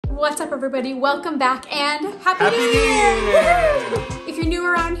What's up, everybody? Welcome back and Happy New Year! If you're new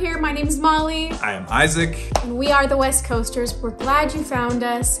around here, my name's Molly. I am Isaac. And we are the West Coasters. We're glad you found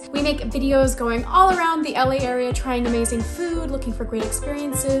us. We make videos going all around the LA area, trying amazing food, looking for great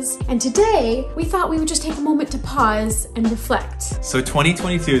experiences. And today, we thought we would just take a moment to pause and reflect. So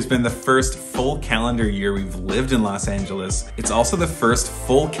 2022 has been the first full calendar year we've lived in Los Angeles. It's also the first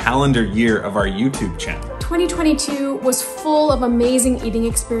full calendar year of our YouTube channel. 2022 was full of amazing eating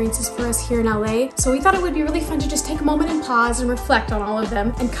experiences for us here in LA, so we thought it would be really fun to just take a moment and pause and reflect on all of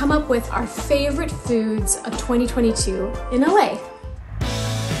them and come up with our favorite foods of 2022 in LA.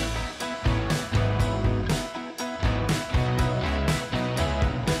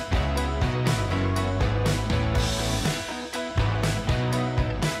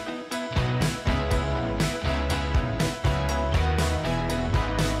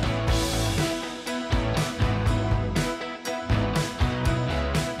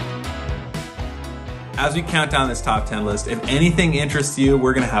 As we count down this top 10 list, if anything interests you,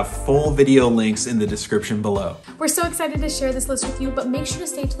 we're gonna have full video links in the description below. We're so excited to share this list with you, but make sure to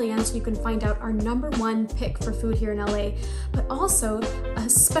stay till the end so you can find out our #1 pick for food here in LA, but also a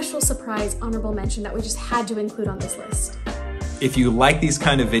special surprise honorable mention that we just had to include on this list. If you like these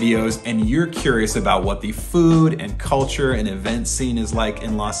kind of videos and you're curious about what the food and culture and event scene is like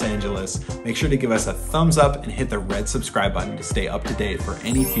in Los Angeles, make sure to give us a thumbs up and hit the red subscribe button to stay up to date for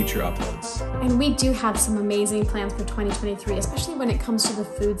any future uploads. And we do have some amazing plans for 2023, especially when it comes to the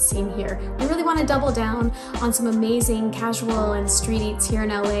food scene here. We really want to double down on some amazing casual and street eats here in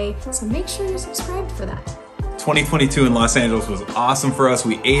LA, so make sure you're subscribed for that. 2022 in Los Angeles was awesome for us.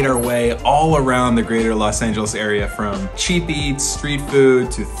 We ate our way all around the greater Los Angeles area, from cheap eats, street food,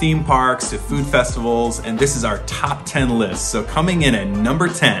 to theme parks, to food festivals, and this is our top 10 list. So coming in at number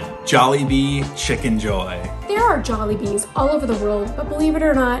 10, Jollibee Chickenjoy. There are Jollibees all over the world, but believe it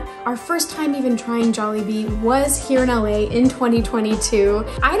or not, our first time even trying Jollibee was here in LA in 2022.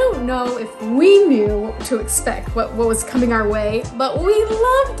 I don't know if we knew what to expect, what was coming our way, but we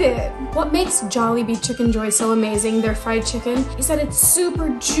loved it. What makes Jollibee Chickenjoy so amazing, their fried chicken, is that it's super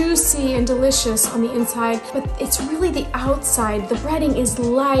juicy and delicious on the inside, but it's really the outside. The breading is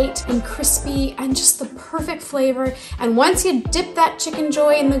light and crispy and just the perfect flavor. And once you dip that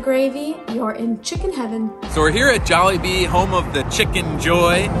Chickenjoy in the gravy, you're in chicken heaven. So we're here at Jollibee, home of the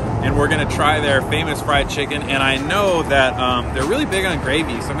Chickenjoy, and we're gonna try their famous fried chicken. And I know that they're really big on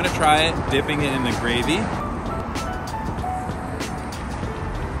gravy, so I'm gonna try it, dipping it in the gravy.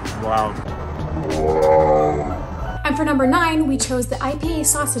 Wow. And for number 9, we chose the IPA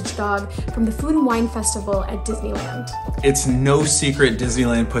sausage dog from the Food and Wine Festival at Disneyland. It's no secret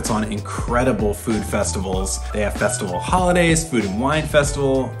Disneyland puts on incredible food festivals. They have festival holidays, Food and Wine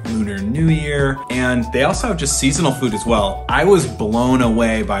Festival, Lunar New Year, and they also have just seasonal food as well. I was blown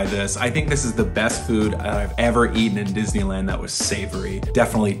away by this. I think this is the best food I've ever eaten in Disneyland that was savory.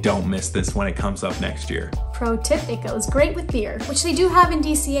 Definitely don't miss this when it comes up next year. Pro tip, it goes great with beer, which they do have in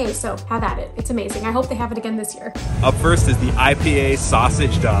DCA, so have at it. It's amazing. I hope they have it again this year. Up first is the IPA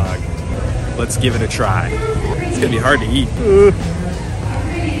sausage dog. Let's give it a try. It's gonna be hard to eat.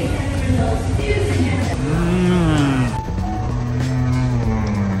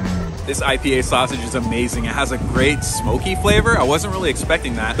 This IPA sausage is amazing. It has a great smoky flavor. I wasn't really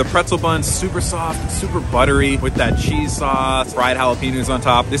expecting that. The pretzel bun's super soft, super buttery with that cheese sauce, fried jalapenos on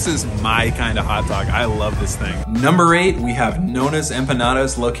top. This is my kind of hot dog. I love this thing. Number 8, we have Nonna's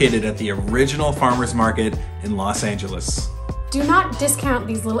Empanadas, located at the original farmer's market in Los Angeles. Do not discount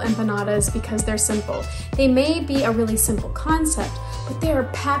these little empanadas because they're simple. They may be a really simple concept, but they are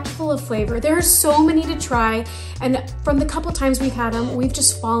packed full of flavor. There are so many to try, and from the couple times we've had them, we've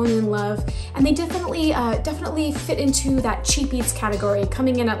just fallen in love. And they definitely fit into that cheap eats category,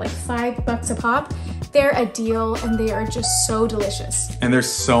 coming in at like $5 a pop. They're a deal, and they are just so delicious. And there's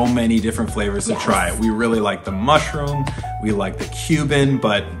so many different flavors to try. We really like the mushroom, we like the Cuban,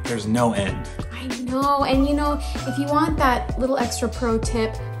 but there's no end. I know, and you know, if you want that little extra pro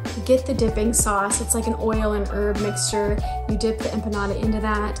tip, get the dipping sauce. It's like an oil and herb mixture. You dip the empanada into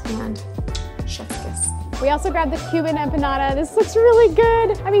that, and chef's kiss. We also grabbed the Cuban empanada. This looks really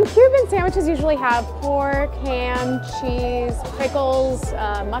good. I mean, Cuban sandwiches usually have pork, ham, cheese, pickles,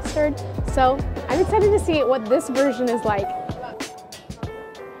 mustard. So I'm excited to see what this version is like.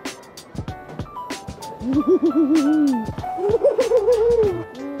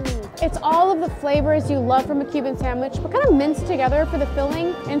 It's all of the flavors you love from a Cuban sandwich, but kind of minced together for the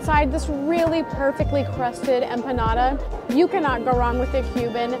filling inside this really perfectly crusted empanada. You cannot go wrong with a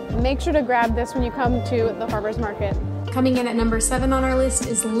Cuban. Make sure to grab this when you come to the farmer's market. Coming in at number 7 on our list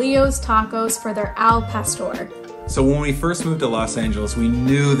is Leo's Tacos for their Al Pastor. So when we first moved to Los Angeles, we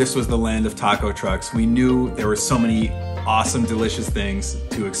knew this was the land of taco trucks. We knew there were so many awesome, delicious things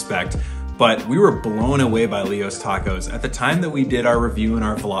to expect, but we were blown away by Leo's Tacos. At the time that we did our review in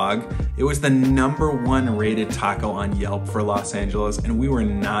our vlog, it was the #1 rated taco on Yelp for Los Angeles, and we were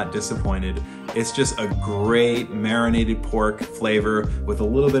not disappointed. It's just a great marinated pork flavor with a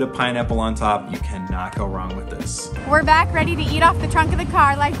little bit of pineapple on top. You cannot go wrong with this. We're back ready to eat off the trunk of the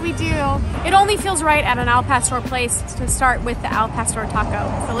car like we do. It only feels right at an Al Pastor place to start with the Al Pastor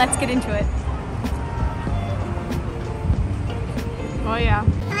taco. So let's get into it. Oh yeah.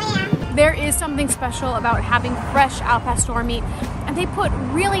 There is something special about having fresh Al Pastor meat, and they put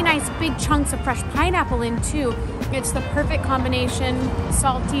really nice big chunks of fresh pineapple in too. It's the perfect combination,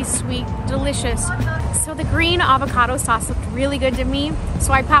 salty, sweet, delicious. So the green avocado sauce looked really good to me,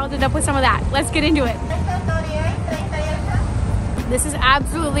 so I piled it up with some of that. Let's get into it. This is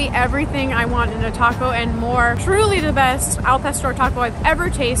absolutely everything I want in a taco and more. Truly the best Al Pastor taco I've ever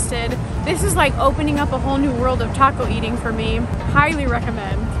tasted. This is like opening up a whole new world of taco eating for me. Highly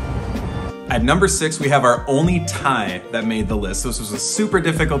recommend. At number 6, we have our only tie that made the list. This was a super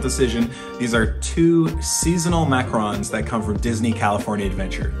difficult decision. These are 2 seasonal macarons that come from Disney California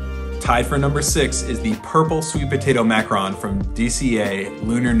Adventure. Tied for number 6 is the purple sweet potato macaron from DCA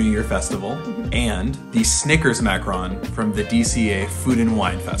Lunar New Year Festival and the Snickers macaron from the DCA Food and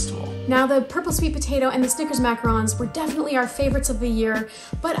Wine Festival. Now, the purple sweet potato and the Snickers macarons were definitely our favorites of the year,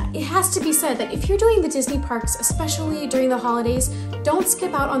 but it has to be said that if you're doing the Disney parks, especially during the holidays, don't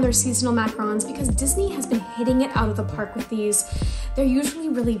skip out on their seasonal macarons because Disney has been hitting it out of the park with these. They're usually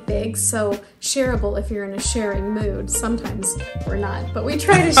really big, so shareable if you're in a sharing mood. Sometimes we're not, but we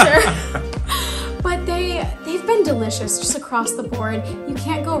try to share. But they've been delicious just across the board. You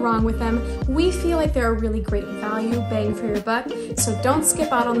can't go wrong with them. We feel like they're a really great value, bang for your buck, so don't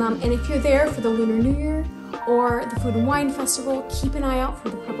skip out on them. And if you're there for the Lunar New Year or the Food and Wine Festival, keep an eye out for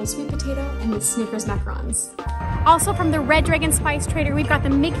the purple sweet potato and the Snickers macarons. Also from the Red Dragon Spice Trader, we've got the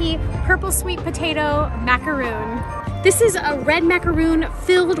Mickey Purple Sweet Potato Macaroon. This is a red macaroon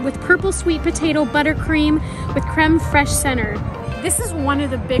filled with purple sweet potato buttercream with creme fraiche center. This is one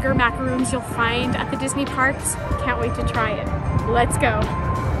of the bigger macaroons you'll find at the Disney parks. Can't wait to try it. Let's go.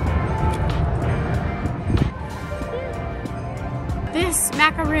 This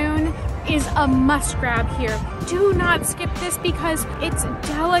macaroon is a must grab here. Do not skip this because it's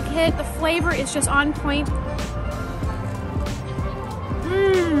delicate. The flavor is just on point.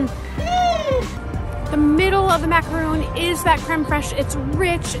 The middle of the macaroon is that creme fraiche. It's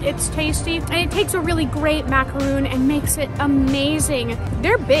rich, it's tasty, and it takes a really great macaroon and makes it amazing.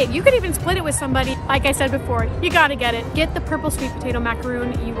 They're big. You could even split it with somebody. Like I said before, you gotta get it. Get the purple sweet potato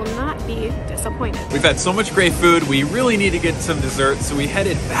macaroon. You will not be disappointed. We've had so much great food. We really need to get some dessert, so we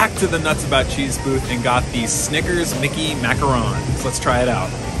headed back to the Nuts About Cheese booth and got the Snickers Mickey macarons. Let's try it out.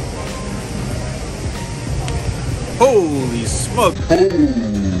 Holy smoke!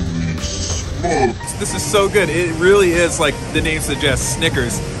 This is so good. It really is, like the name suggests,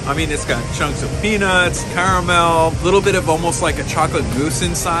 Snickers. I mean, it's got chunks of peanuts, caramel, a little bit of almost like a chocolate mousse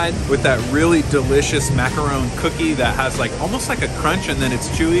inside with that really delicious macaron cookie that has like almost like a crunch and then it's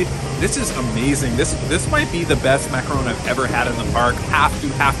chewy. This is amazing. This might be the best macaron I've ever had in the park. Have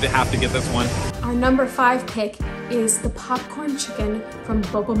to get this one. Our number 5 pick is the popcorn chicken from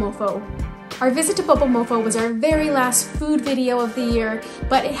Bopomofo. Our visit to Bopomofo was our very last food video of the year,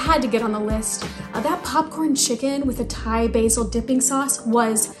 but it had to get on the list. That popcorn chicken with a Thai basil dipping sauce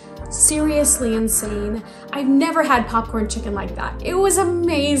was seriously insane. I've never had popcorn chicken like that. It was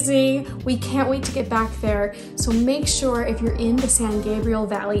amazing. We can't wait to get back there. So make sure if you're in the San Gabriel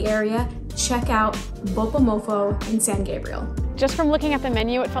Valley area, check out Bopomofo in San Gabriel. Just from looking at the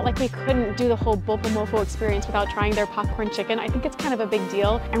menu, it felt like we couldn't do the whole Bopomofo experience without trying their popcorn chicken. I think it's kind of a big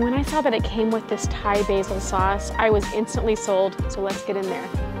deal. And when I saw that it came with this Thai basil sauce, I was instantly sold. So let's get in there.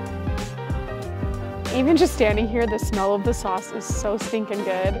 Even just standing here, the smell of the sauce is so stinking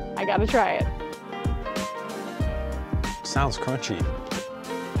good. I gotta try it. Sounds crunchy.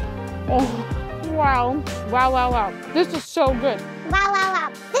 Oh, wow. Wow, wow, wow. This is so good. Wow, wow,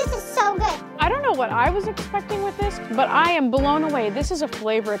 wow. This is so good. I don't know what I was expecting with this, but I am blown away. This is a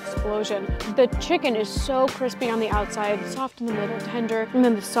flavor explosion. The chicken is so crispy on the outside, soft in the middle, tender, and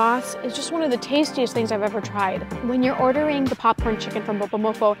then the sauce is just one of the tastiest things I've ever tried. When you're ordering the popcorn chicken from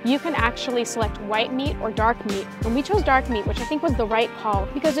Bopomofo, you can actually select white meat or dark meat. And we chose dark meat, which I think was the right call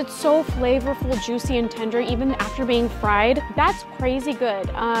because it's so flavorful, juicy, and tender even after being fried. That's crazy good.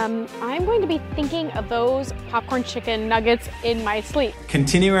 I'm going to be thinking of those popcorn chicken nuggets in my sleep.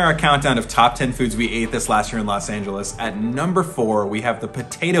 Continuing our countdown of top 10 foods we ate this last year in Los Angeles, at number 4, we have the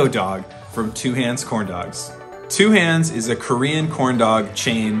potato dog from Two Hands Corn Dogs. Two Hands is a Korean corn dog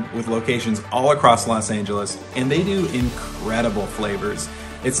chain with locations all across Los Angeles, and they do incredible flavors.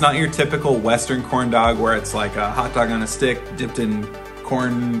 It's not your typical Western corn dog where it's like a hot dog on a stick dipped in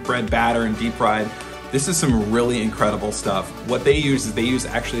cornbread batter and deep fried. This is some really incredible stuff. What they use is they use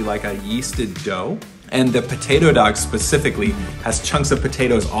actually like a yeasted dough, and the potato dog specifically has chunks of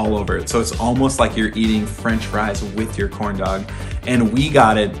potatoes all over it. So it's almost like you're eating French fries with your corn dog. And we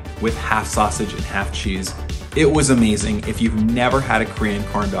got it with half sausage and half cheese. It was amazing. If you've never had a Korean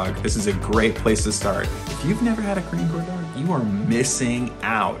corn dog, this is a great place to start. If you've never had a Korean corn dog, you are missing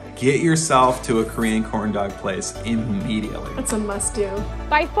out. Get yourself to a Korean corn dog place immediately. That's a must do.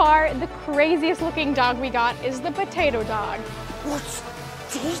 By far, the craziest looking dog we got is the potato dog. What's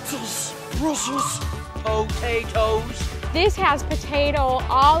this? Precious potatoes. This has potato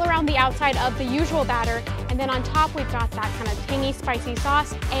all around the outside of the usual batter, and then on top we've got that kind of tangy spicy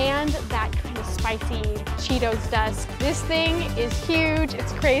sauce and that kind of spicy Cheetos dust. This thing is huge,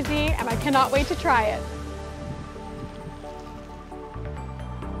 it's crazy, and I cannot wait to try it.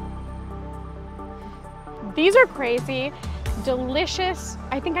 These are crazy, delicious.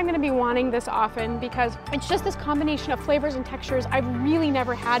 I think I'm gonna be wanting this often because it's just this combination of flavors and textures I've really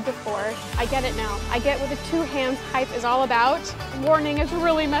never had before. I get it now. I get what the Two Hands hype is all about. Warning, it's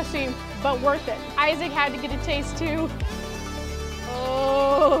really messy, but worth it. Isaac had to get a taste too.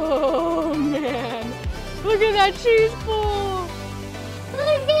 Oh man, look at that cheese ball.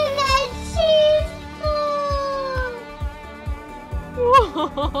 Look at that cheese ball.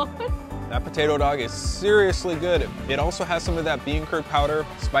 Whoa. That potato dog is seriously good. It also has some of that bean curd powder,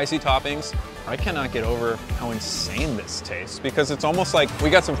 spicy toppings. I cannot get over how insane this tastes because it's almost like, we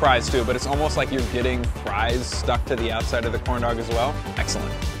got some fries too, but it's almost like you're getting fries stuck to the outside of the corn dog as well.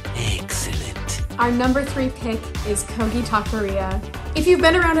 Excellent. Excellent. Our number 3 pick is Kogi Taqueria. If you've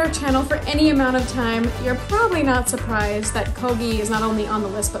been around our channel for any amount of time, you're probably not surprised that Kogi is not only on the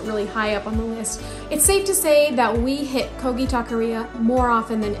list, but really high up on the list. It's safe to say that we hit Kogi Taqueria more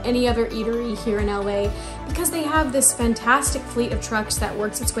often than any other eatery here in LA because they have this fantastic fleet of trucks that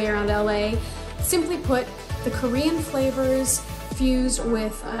works its way around LA. Simply put, the Korean flavors fused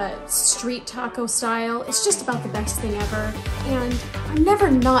with street taco style. It's just about the best thing ever, and I'm never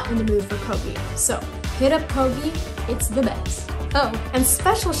not in the mood for Kogi. So hit up Kogi, it's the best. Oh, and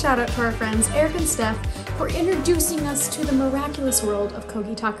special shout out to our friends Eric and Steph for introducing us to the miraculous world of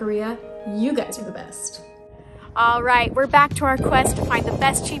Kogi Taqueria. You guys are the best. All right, we're back to our quest to find the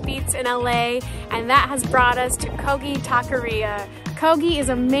best cheap eats in LA, and that has brought us to Kogi Taqueria. Kogi is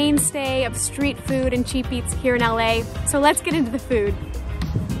a mainstay of street food and cheap eats here in LA, so let's get into the food.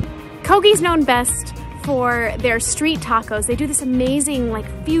 Kogi's known best for their street tacos. They do this amazing like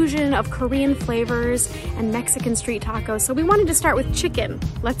fusion of Korean flavors and Mexican street tacos, so we wanted to start with chicken.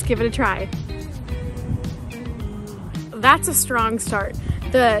 Let's give it a try. That's a strong start.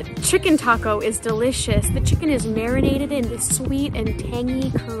 The chicken taco is delicious. The chicken is marinated in this sweet and tangy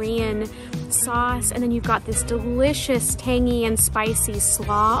Korean sauce, and then you've got this delicious tangy and spicy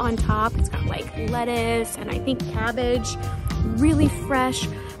slaw on top. It's got like lettuce and I think cabbage, really fresh,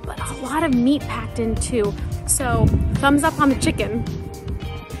 but a lot of meat packed in too. So thumbs up on the chicken.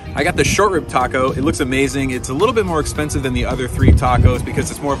 I got the short rib taco. It looks amazing. It's a little bit more expensive than the other 3 tacos because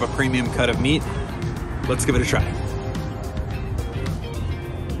it's more of a premium cut of meat. Let's give it a try.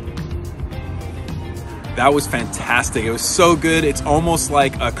 That was fantastic. It was so good. It's almost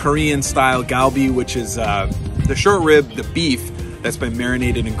like a Korean style galbi, which is the short rib, the beef that's been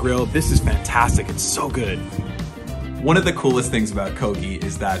marinated and grilled. This is fantastic. It's so good. One of the coolest things about Kogi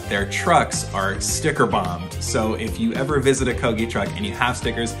is that their trucks are sticker bombed. So if you ever visit a Kogi truck and you have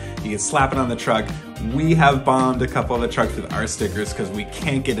stickers, you can slap it on the truck. We have bombed a couple of the trucks with our stickers because we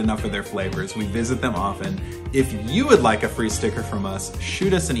can't get enough of their flavors. We visit them often. If you would like a free sticker from us,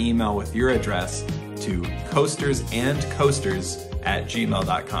 shoot us an email with your address to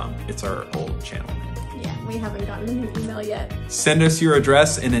coastersandcoasters@gmail.com. It's our old channel. Yeah, we haven't gotten a new email yet. Send us your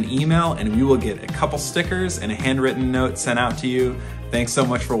address in an email and we will get a couple stickers and a handwritten note sent out to you. Thanks so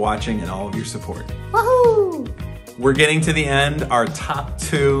much for watching and all of your support. Woohoo! We're getting to the end. Our top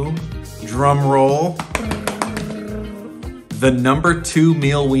 2, drum roll. The number 2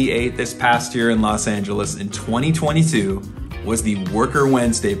 meal we ate this past year in Los Angeles in 2022 was the Worker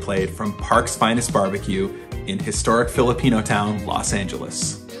Wednesday plate from Park's Finest Barbecue in historic Filipino town, Los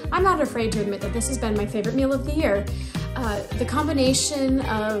Angeles. I'm not afraid to admit that this has been my favorite meal of the year. The combination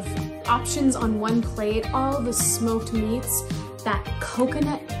of options on one plate, all the smoked meats, that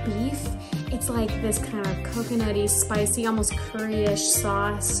coconut beef, it's like this kind of coconutty, spicy, almost curry-ish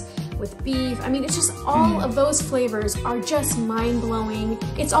sauce with beef. I mean, it's just all of those flavors are just mind-blowing.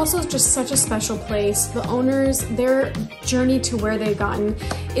 It's also just such a special place. The owners, their journey to where they've gotten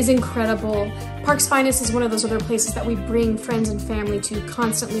is incredible. Park's Finest is one of those other places that we bring friends and family to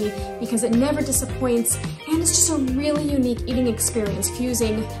constantly because it never disappoints, and it's just a really unique eating experience,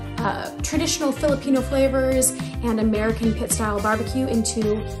 fusing traditional Filipino flavors and American pit-style barbecue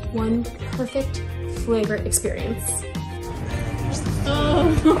into one perfect flavor experience.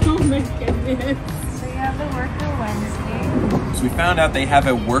 Oh my goodness. So you have the Worker Wednesday. So we found out they have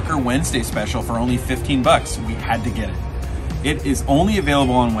a Worker Wednesday special for only 15 bucks. We had to get it. It is only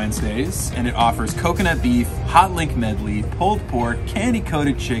available on Wednesdays, and it offers coconut beef, hot link medley, pulled pork,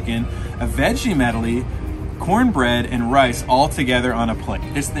 candy-coated chicken, a veggie medley, cornbread, and rice all together on a plate.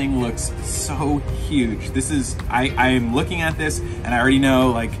 This thing looks so huge. This is, I am looking at this, and I already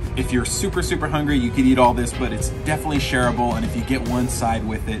know, like, if you're super, super hungry, you could eat all this, but it's definitely shareable, and if you get one side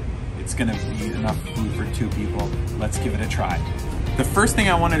with it, it's gonna be enough food for 2 people. Let's give it a try. The first thing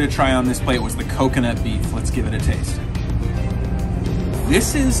I wanted to try on this plate was the coconut beef. Let's give it a taste.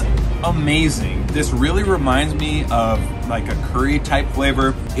 This is amazing. This really reminds me of like a curry type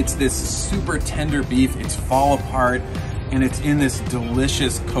flavor. It's this super tender beef, it's fall apart, and it's in this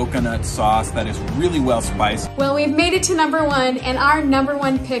delicious coconut sauce that is really well spiced. Well, we've made it to #1, and our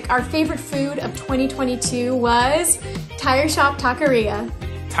 #1 pick, our favorite food of 2022 was Tire Shop Taqueria.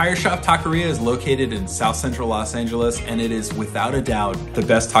 Tire Shop Taqueria is located in South Central Los Angeles, and it is without a doubt the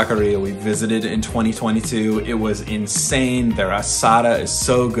best taqueria we visited in 2022. It was insane. Their asada is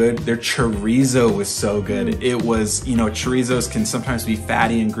so good. Their chorizo was so good. It was, you know, chorizos can sometimes be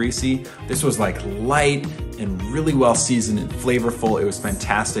fatty and greasy. This was like light and really well seasoned and flavorful. It was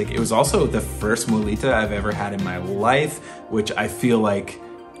fantastic. It was also the first molita I've ever had in my life, which I feel like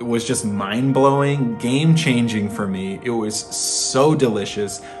it was just mind-blowing, game-changing for me. It was so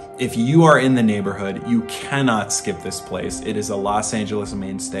delicious. If you are in the neighborhood, you cannot skip this place. It is a Los Angeles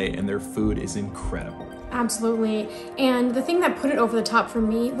mainstay, and their food is incredible. Absolutely. And the thing that put it over the top for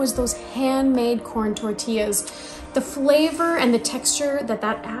me was those handmade corn tortillas. The flavor and the texture that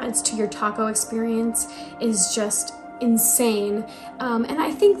adds to your taco experience is just insane. And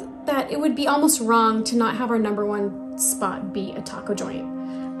I think that it would be almost wrong to not have our #1 spot be a taco joint.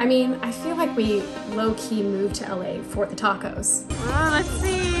 I mean, I feel like we low-key moved to LA for the tacos. Oh, let's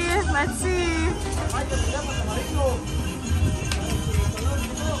see. Let's see.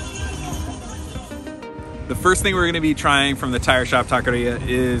 The first thing we're gonna be trying from the Tire Shop Taqueria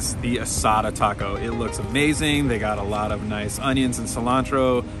is the asada taco. It looks amazing. They got a lot of nice onions and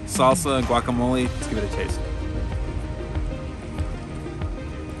cilantro, salsa, and guacamole. Let's give it a taste.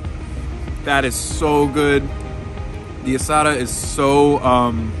 That is so good. The asada is so,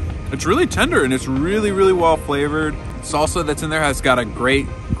 it's really tender and it's really, really well flavored. Salsa that's in there has got a great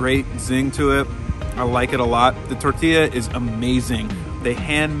zing to it. I like it a lot. The tortilla is amazing. They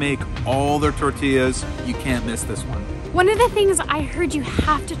hand make all their tortillas. You can't miss this one. One of the things I heard you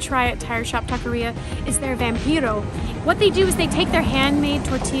have to try at Tire Shop Taqueria is their vampiro. What they do is they take their handmade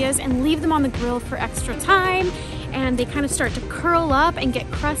tortillas and leave them on the grill for extra time, and they kind of start to curl up and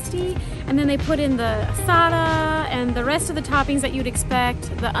get crusty, and then they put in the asada and the rest of the toppings that you'd expect,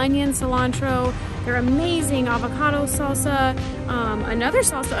 the onion, cilantro, their amazing avocado salsa, another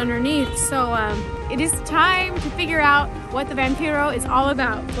salsa underneath. So it is time to figure out what the vampiro is all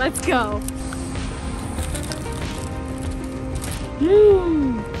about. Let's go.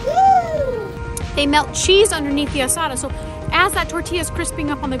 They melt cheese underneath the asada, so as that tortilla is crisping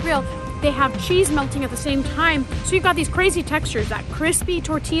up on the grill, they have cheese melting at the same time. So you've got these crazy textures, that crispy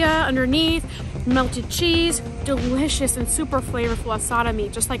tortilla underneath, melted cheese, delicious and super flavorful asada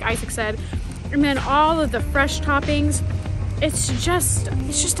meat, just like Isaac said. And then all of the fresh toppings. It's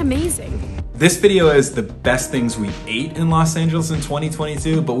just amazing. This video is the best things we ate in Los Angeles in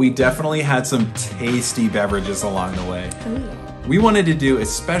 2022, but we definitely had some tasty beverages along the way. We wanted to do a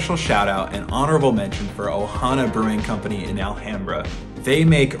special shout out and honorable mention for Ohana Brewing Company in Alhambra. They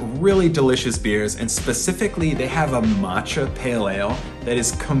make really delicious beers, and specifically they have a matcha pale ale that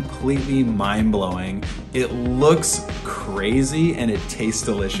is completely mind-blowing. It looks crazy and it tastes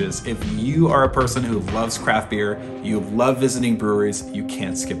delicious. If you are a person who loves craft beer, you love visiting breweries, you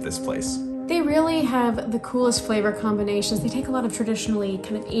can't skip this place. They really have the coolest flavor combinations. They take a lot of traditionally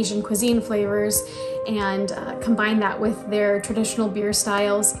kind of Asian cuisine flavors and combine that with their traditional beer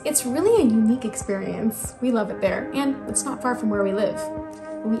styles. It's really a unique experience. We love it there, and it's not far from where we live.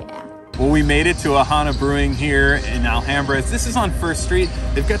 Oh yeah. Well, we made it to Ohana Brewing here in Alhambra. This is on 1st Street.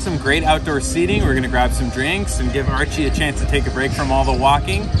 They've got some great outdoor seating. We're gonna grab some drinks and give Archie a chance to take a break from all the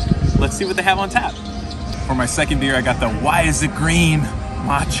walking. Let's see what they have on tap. For my second beer, I got the Why Is It Green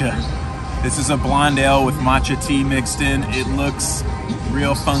matcha. This is a blonde ale with matcha tea mixed in. It looks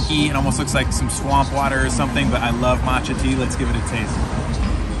real funky. It almost looks like some swamp water or something, but I love matcha tea. Let's give it a taste.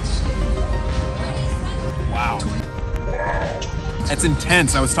 Wow. That's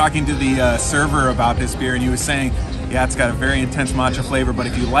intense. I was talking to the server about this beer and he was saying, yeah, it's got a very intense matcha flavor, but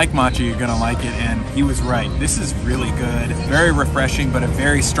if you like matcha, you're gonna like it, and he was right. This is really good. Very refreshing, but a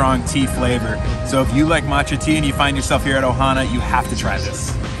very strong tea flavor. So if you like matcha tea and you find yourself here at Ohana, you have to try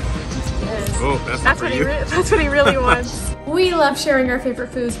this. Oh, that's what he really wants. We love sharing our favorite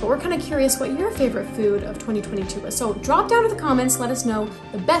foods, but we're kind of curious what your favorite food of 2022 is. So drop down in the comments, let us know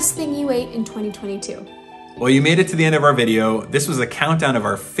the best thing you ate in 2022. Well, you made it to the end of our video. This was a countdown of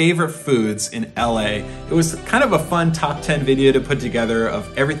our favorite foods in LA. It was kind of a fun top 10 video to put together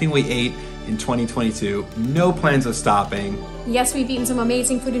of everything we ate in 2022. No plans of stopping. Yes, we've eaten some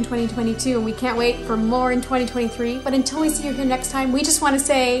amazing food in 2022 and we can't wait for more in 2023. But until we see you here next time, we just want to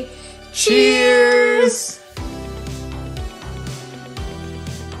say cheers!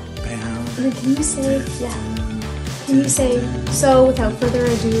 Bam. Can you say, yeah, can you say, so without further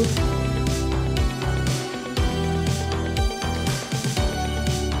ado,